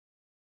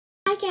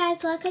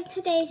guys, welcome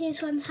to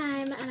Daisy's One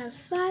Time, and I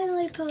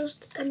finally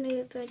posted a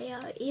new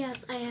video.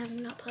 Yes, I have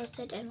not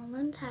posted in a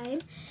long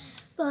time,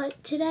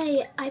 but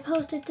today I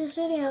posted this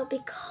video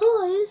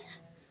because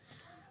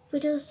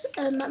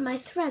my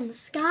friends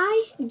Sky,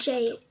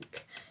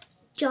 Jake,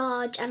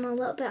 George, and a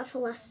little bit of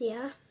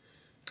Alessia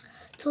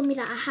told me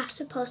that I have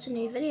to post a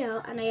new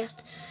video,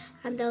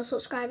 and they'll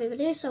subscribe if I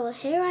do. So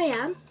here I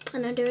am,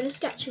 and I'm doing a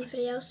sketching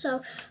video.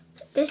 So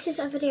this is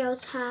a video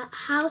to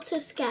how to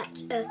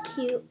sketch a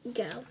cute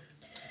girl.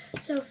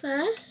 So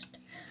first,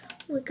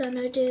 we're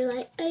gonna do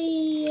like a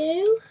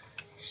U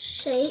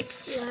shape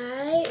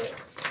like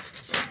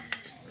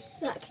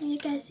that. Can you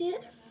guys see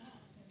it?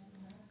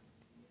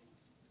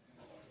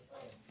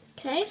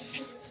 Okay.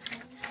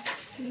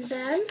 And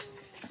then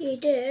you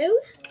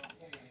do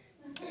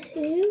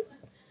 2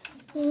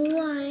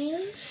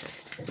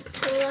 lines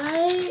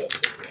like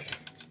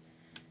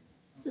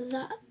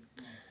that.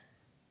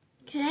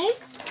 Okay.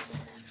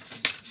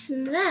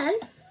 And then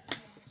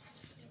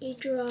you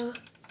draw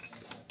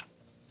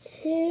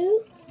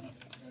 2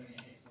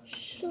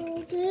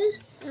 shoulders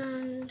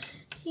and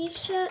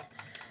t-shirt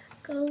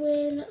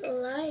going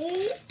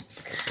like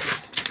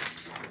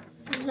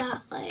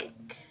that,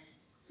 like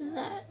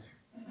that.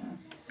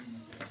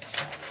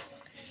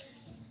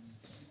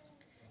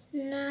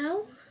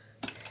 Now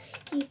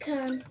you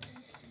can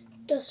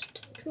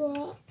just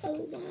draw a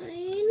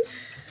line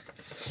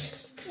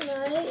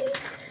like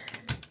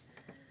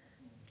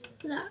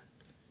that.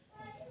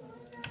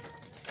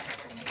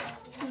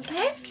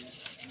 Okay?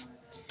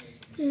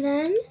 And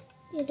then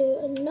you do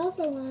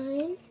another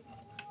line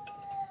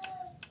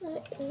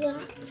like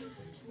that.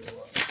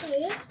 Oh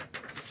yeah.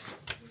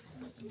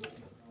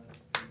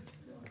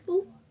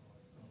 Ooh.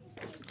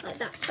 Like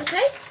that.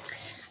 Okay?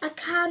 I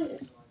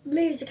can't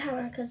move the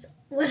camera because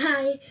when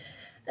I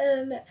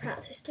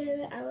practiced doing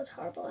it, I was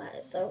horrible at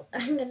it. So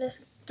I'm gonna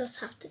just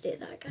have to do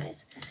that,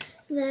 guys.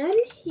 Then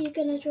you're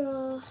gonna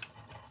draw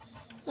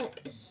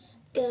like a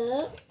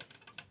skirt.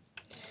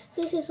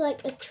 This is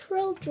like a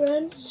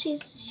children.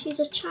 She's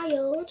a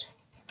child.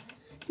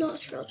 Not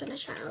children, a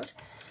child.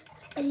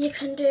 And you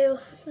can do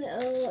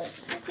little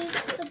edges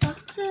at the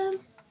bottom.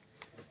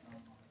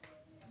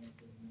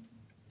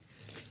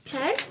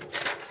 Okay.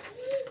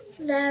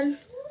 Then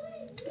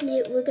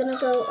we're gonna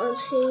go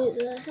onto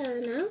the hair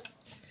now.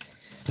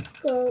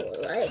 Go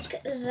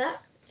like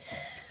that.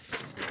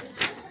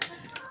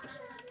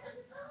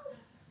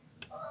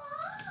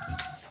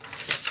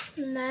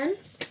 And then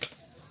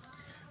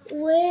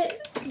we're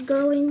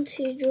going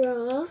to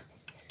draw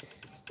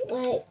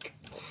like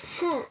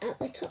hair at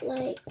the top,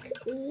 like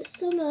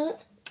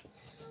somewhat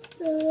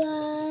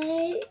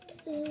like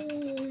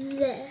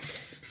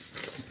this.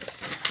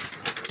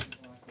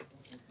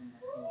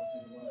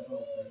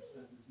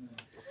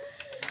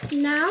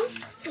 Now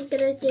I'm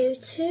gonna do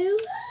 2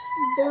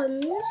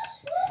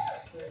 buns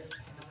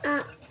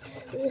at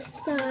the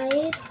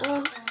side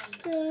of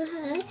her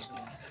head,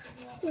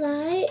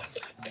 like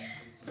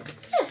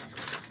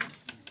this.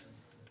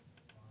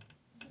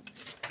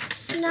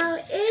 Now,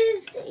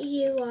 if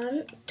you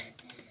want,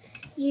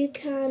 you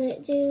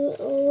can do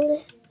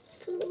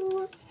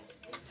little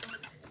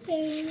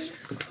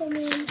things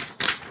coming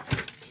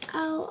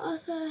out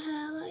of her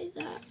hair like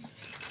that.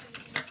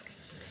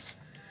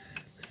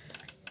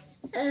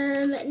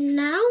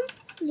 Now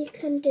you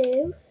can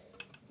do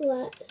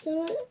like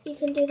you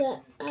can do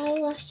the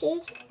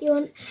eyelashes.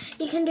 You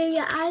can do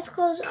your eyes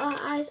closed or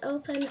eyes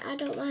open. I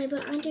don't mind,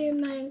 but I'm doing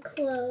mine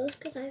closed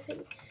because I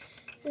think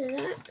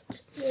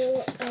that will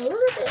look a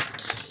little bit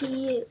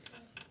cute.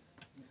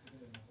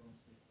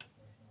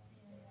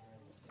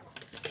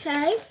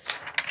 Okay.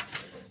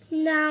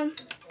 Now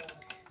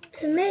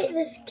to make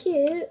this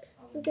cute,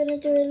 we're gonna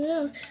do a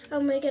nose,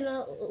 and we're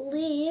gonna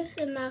leave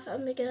the mouth,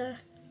 and we're gonna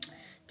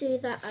do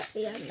that at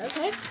the end,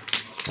 okay?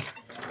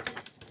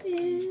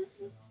 Do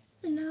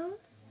a nose.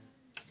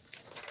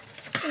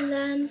 And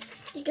then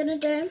you're gonna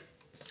do,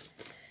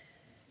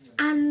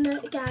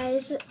 and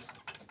guys,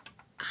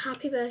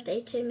 happy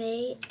birthday to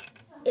me.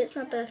 It's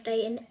my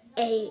birthday in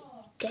 8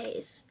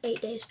 days.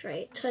 8 days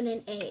straight.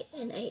 Turning 8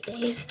 in 8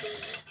 days.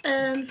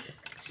 And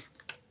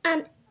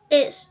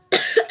it's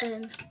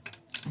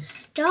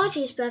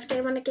Georgie's birthday.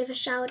 I want to give a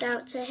shout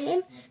out to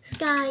him,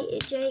 Sky,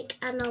 Jake,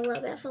 and a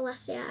little bit of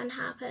Alessia and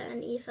Harper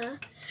and Eva.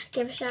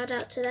 Give a shout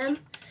out to them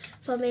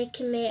for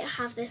making me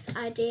have this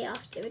idea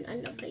of doing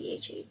another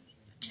YouTube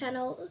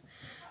channel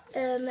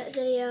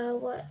video.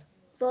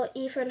 But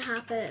Eva and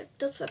Harper,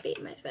 that's for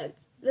being my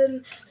friends,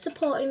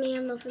 supporting me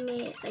and loving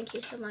me. Thank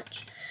you so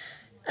much.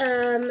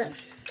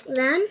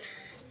 Then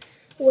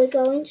we're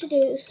going to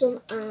do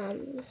some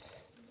arms.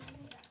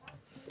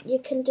 You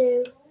can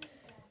do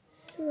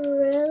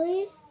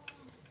 3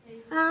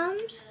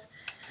 arms.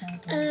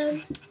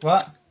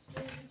 What?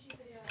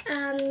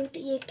 And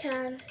you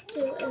can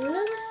do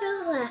another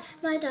fill there.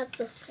 My dad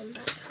just come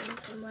back home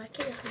from work.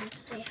 He just wanted to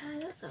say hi,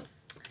 that's all.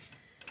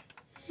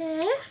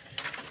 Here.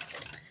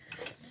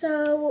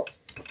 So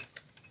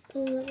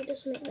let me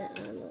just make that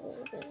arm a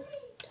little bit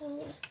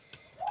taller.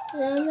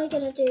 Then we're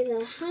going to do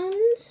the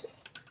hands.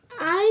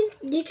 I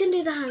You can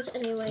do the hands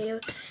any way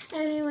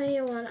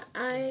you want.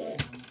 I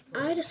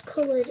just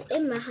coloured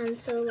in my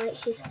hands, so like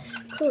she's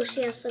cool.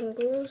 She has some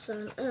gloves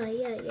on. Oh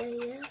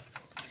yeah.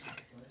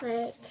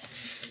 Like,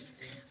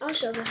 I'll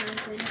show the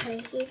hands in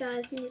case you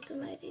guys need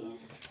some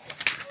ideas.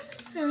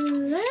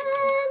 And then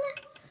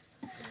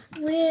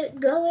we're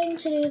going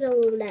to do the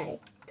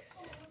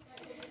legs.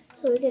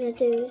 So we're gonna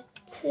do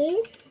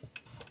 2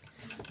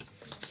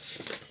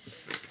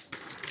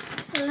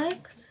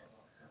 legs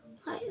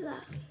like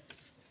that.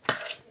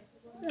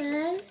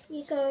 Then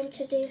you're going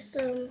to do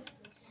some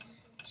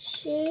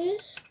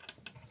shoes,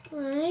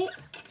 right?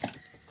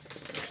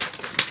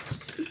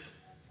 You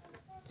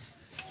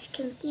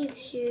can see the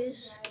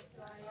shoes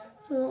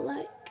look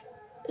like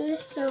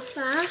this so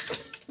far.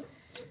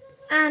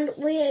 And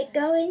we're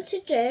going to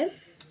do,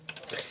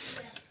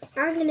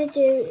 I'm going to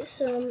do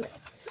some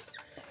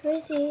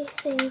frizzy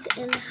things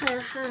in her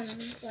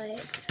hands,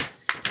 like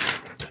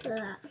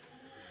that.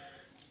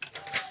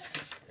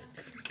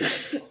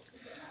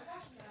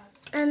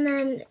 And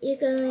then you're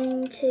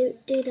going to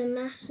do the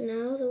mask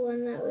now, the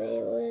one that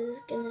we was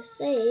going to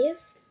save.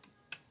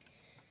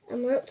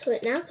 And we're up to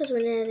it now because we're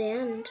near the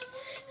end.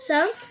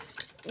 So,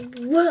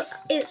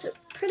 it's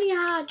pretty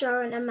hard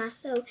drawing a mask.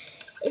 So,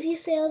 if you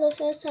fail the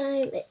first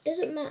time, it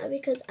doesn't matter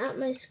because at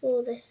my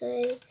school they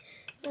say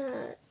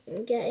that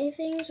getting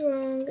things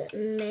wrong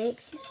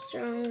makes you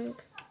strong.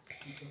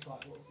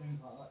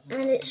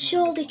 And it's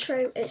surely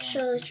true,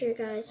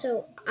 guys.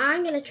 So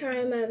I'm going to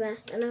try my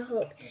best, and I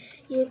hope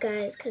you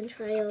guys can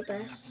try your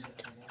best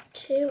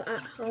too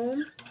at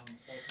home.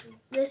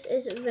 This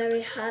is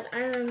very hard.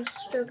 I am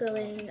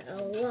struggling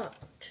a lot.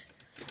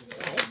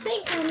 I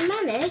think I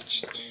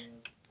managed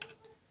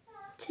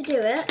to do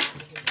it.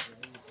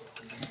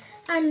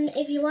 And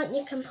if you want,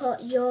 you can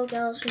put your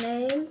girl's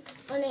name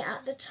on it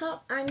at the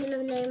top. I'm going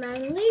to name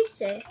mine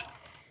Lucy.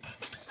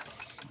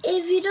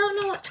 If you don't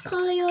know what to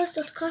call yours,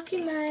 just copy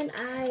mine.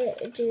 I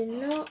do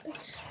not.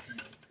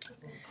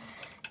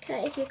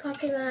 Okay, if you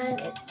copy mine,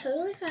 it's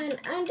totally fine.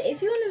 And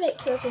if you want to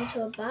make yours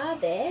into a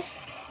Barbie,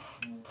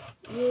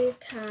 you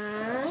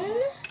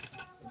can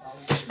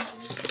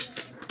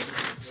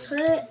put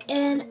it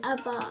in a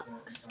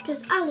box.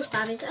 Because I love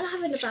Barbies. I'm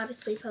having a Barbie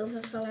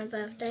sleepover for my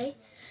birthday.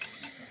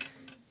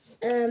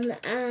 And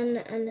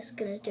I'm just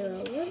going to do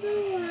a little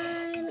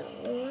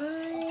line.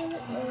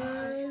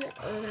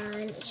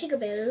 She could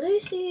be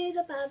Lucy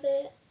the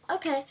Barbie.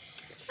 Okay,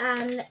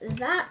 and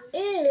that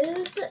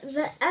is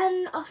the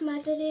end of my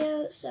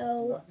video,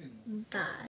 so bye.